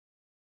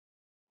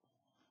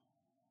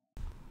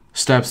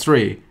Step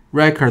 3.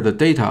 Record the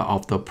data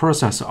of the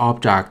process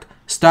object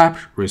step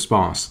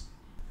response.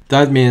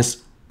 That means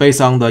based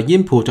on the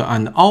input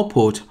and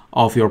output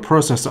of your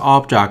process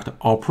object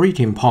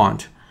operating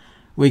point,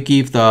 we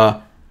give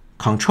the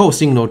control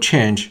signal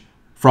change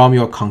from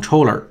your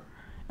controller,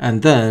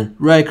 and then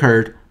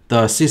record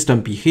the system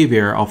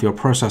behavior of your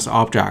process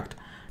object.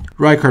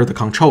 Record the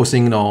control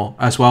signal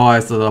as well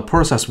as the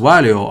process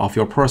value of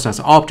your process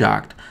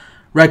object.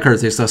 Record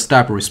this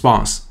step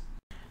response.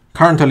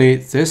 Currently,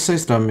 this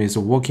system is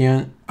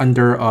working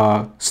under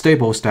a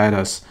stable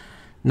status.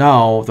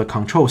 Now, the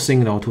control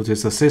signal to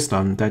this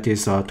system that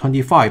is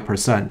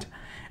 25%,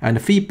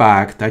 and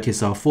feedback that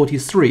is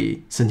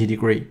 43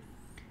 centigrade.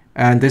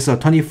 And this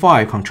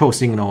 25 control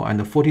signal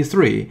and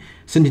 43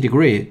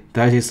 centigrade,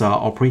 that is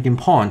operating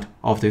point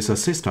of this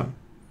system.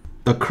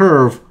 The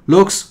curve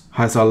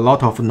has a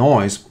lot of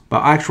noise,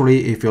 but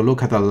actually if you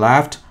look at the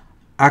left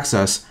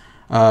axis,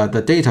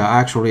 the data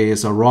actually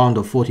is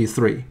around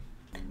 43.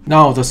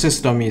 Now the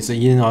system is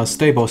in a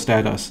stable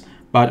status,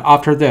 but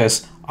after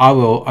this, I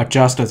will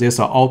adjust this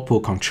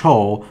output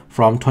control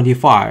from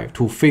 25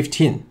 to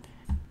 15.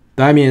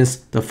 That means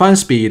the fan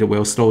speed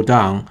will slow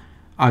down,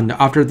 and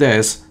after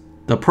this,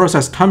 the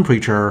process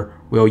temperature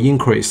will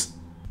increase.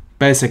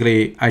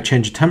 Basically, I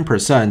change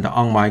 10%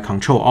 on my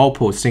control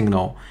output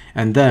signal,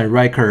 and then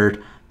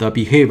record the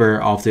behavior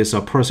of this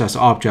process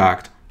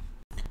object.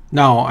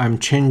 Now I'm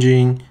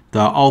changing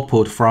the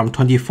output from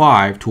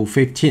 25 to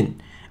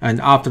 15. And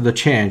after the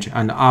change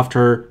and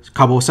after a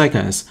couple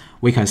seconds,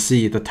 we can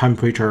see the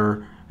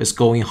temperature is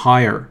going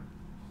higher.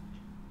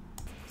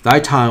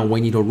 That time we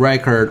need to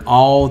record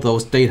all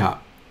those data.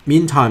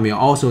 Meantime, you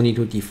also need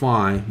to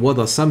define what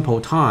the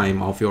sample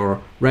time of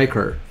your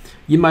record.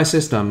 In my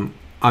system,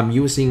 I'm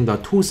using the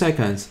 2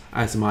 seconds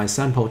as my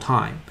sample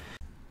time.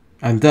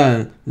 And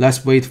then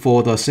let's wait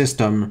for the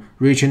system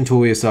reaching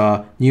to its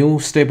new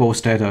stable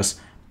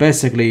status.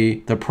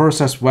 Basically, the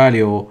process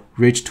value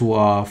reached to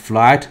a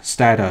flat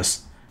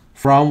status.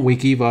 From we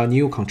give a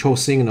new control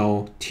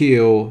signal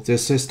till the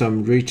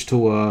system reach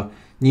to a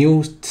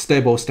new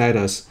stable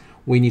status,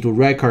 we need to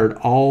record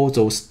all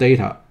those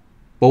data,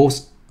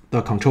 both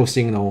the control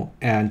signal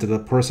and the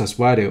process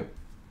value.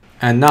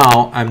 And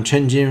now I'm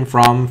changing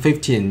from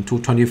 15 to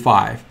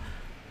 25.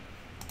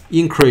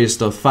 Increase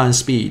the fan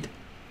speed,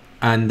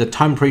 and the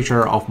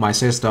temperature of my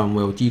system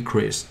will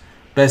decrease.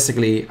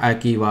 Basically, I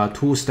give a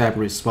 2-step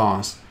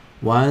response.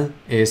 One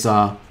is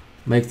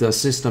make the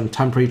system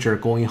temperature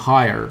going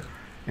higher,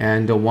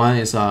 and one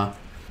is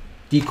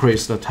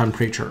decrease the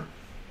temperature.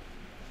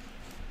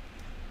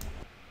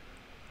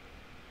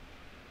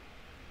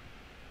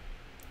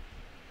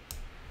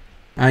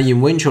 And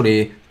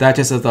eventually, that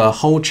is the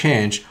whole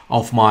change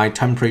of my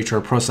temperature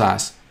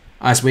process.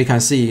 As we can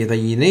see,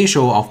 the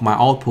initial of my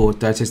output,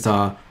 that is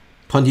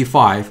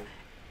 25,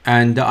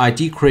 and I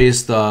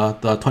decrease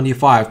the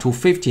 25 to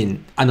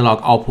 15 analog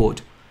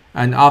output.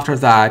 And after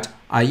that,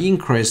 I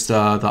increase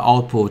the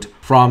output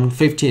from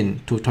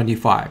 15 to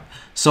 25.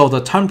 So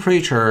the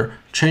temperature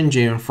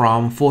changing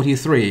from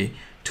 43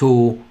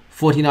 to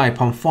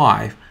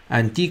 49.5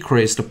 and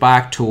decreased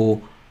back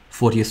to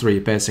 43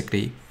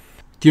 basically.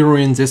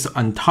 During this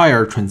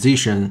entire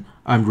transition,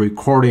 I'm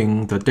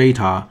recording the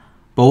data,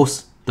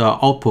 both the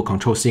output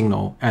control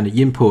signal and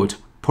input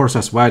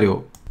process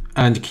value.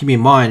 And keep in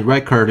mind,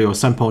 record your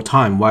sample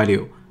time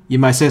value.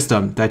 In my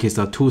system, that is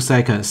 2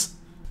 seconds.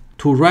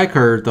 To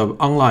record the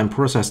online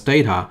process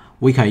data,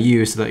 we can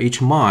use the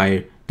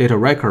HMI data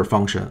record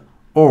function,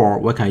 or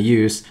we can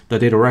use the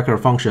data record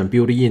function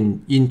built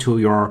into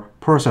your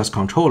process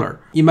controller.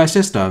 In my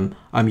system,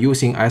 I'm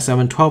using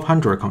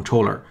i7-1200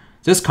 controller.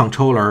 This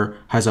controller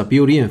has a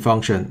built-in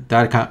function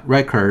that can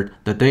record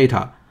the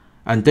data,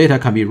 and data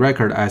can be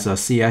recorded as a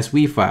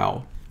CSV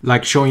file.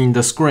 Like shown in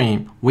the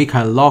screen, we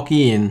can log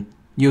in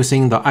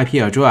using the IP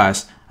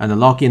address and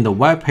log in the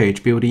web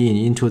page built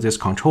into this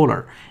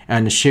controller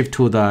and shift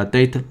to the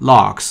data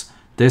logs,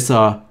 this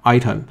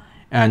item,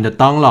 and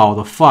download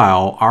the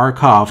file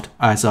archived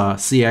as a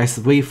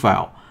CSV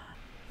file.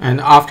 And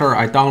after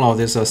I download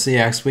this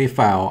CSV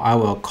file, I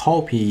will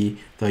copy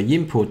the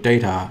input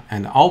data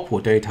and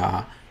output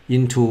data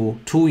into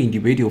 2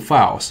 individual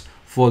files.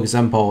 For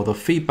example, the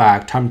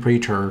feedback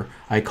temperature,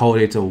 I call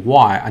it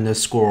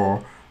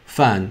y_fan.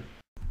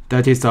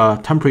 That is a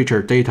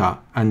temperature data,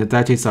 and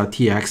that is a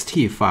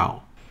txt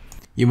file.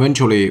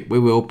 Eventually, we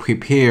will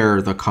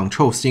prepare the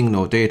control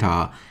signal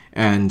data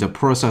and the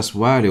process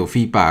value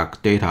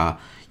feedback data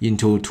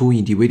into 2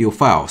 individual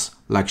files,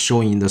 like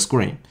shown in the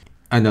screen,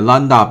 and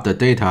land up the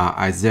data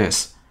as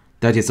this.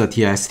 That is a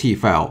txt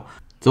file.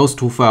 Those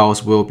 2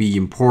 files will be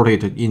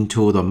imported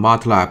into the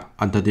Matlab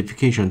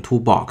identification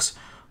toolbox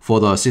for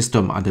the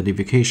system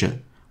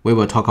identification. We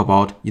will talk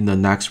about in the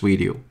next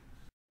video.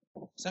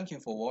 Thank you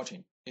for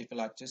watching. If you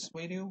like this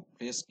video,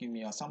 please give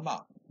me a thumb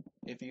up.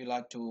 If you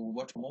like to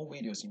watch more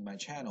videos in my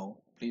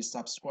channel, please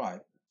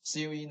subscribe.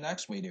 See you in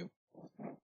next video.